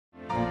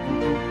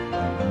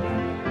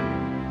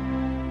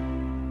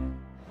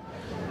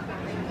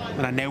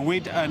Mae yna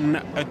newid yn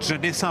y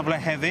drydydd safle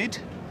hefyd.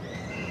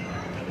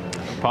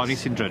 Pari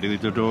sy'n dredu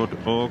wedi dod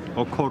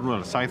o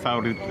Cornwall, 7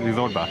 awr i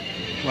ddod ba.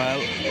 Wel,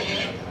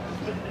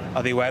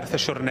 oedd hi werth y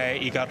siwrne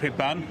i gael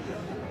rhiban.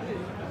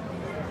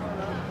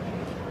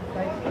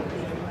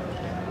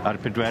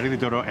 A'r pedwerydd wedi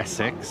dod o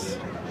Essex.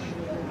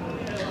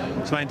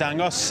 So mae'n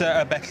dangos y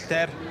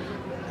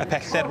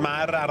pellter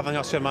mae'r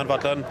arddangosiad ma'n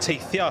fodlon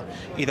teithio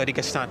i ddod i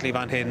gystadlu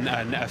fan hyn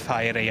yn y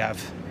ffair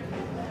eiaf.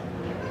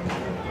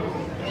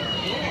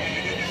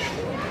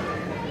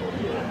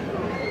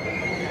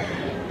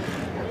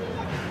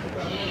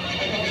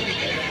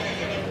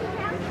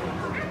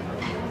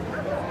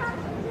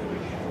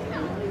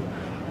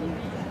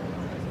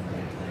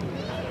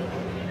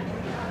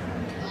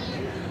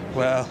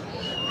 Wel,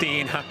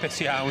 dyn hapus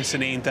iawn sy'n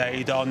ni'n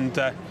deud, ond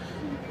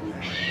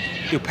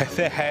yw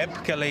pethau heb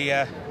gael ei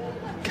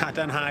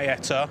cadarnhau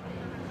eto.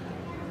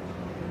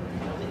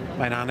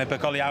 Mae'n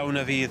anebygol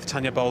iawn y fydd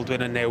Tanya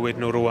Baldwin yn newid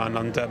nhw rwan,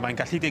 ond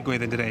mae'n gallu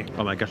digwydd yn dydi?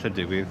 O, mae'n gallu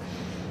digwydd.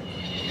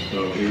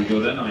 So here we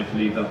go then. I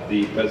believe that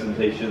the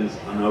presentations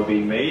are now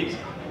being made.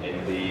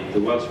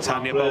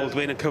 Tanya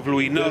Baldwin yn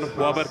cyflwyno'r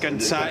wobr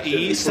gyntaf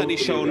i Sunny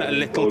Shown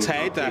Little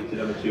Ted.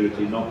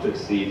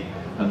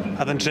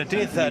 A yn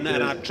drydydd yn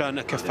yr adran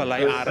y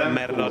cyffylau ar y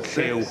merlod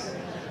lliw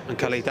yn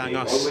cael ei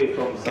dangos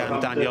gan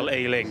Daniel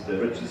Eiling.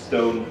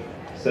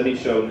 Sunny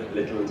Shown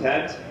Little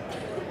Ted.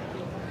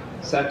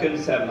 Second,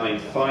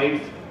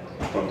 795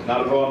 from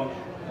Carnarvon,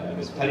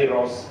 Miss Penny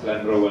Ross,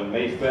 Glen Rowan,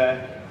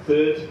 Mayfair.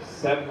 Third,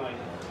 795.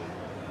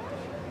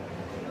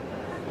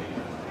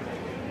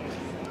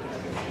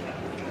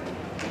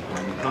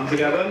 Come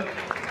together.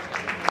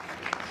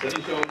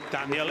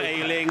 Daniel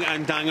Eiling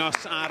yn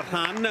dangos ar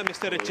Rhan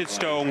Mr Richard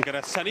Stone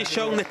gyda Sunny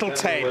Shown Little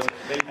Ted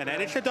yn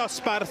ennill y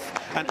dosbarth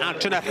yn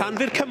adran y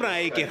rhanfyr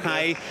Cymreig i'r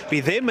rhai fi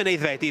ddim yn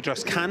eiddfedu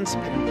dros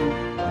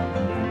 100.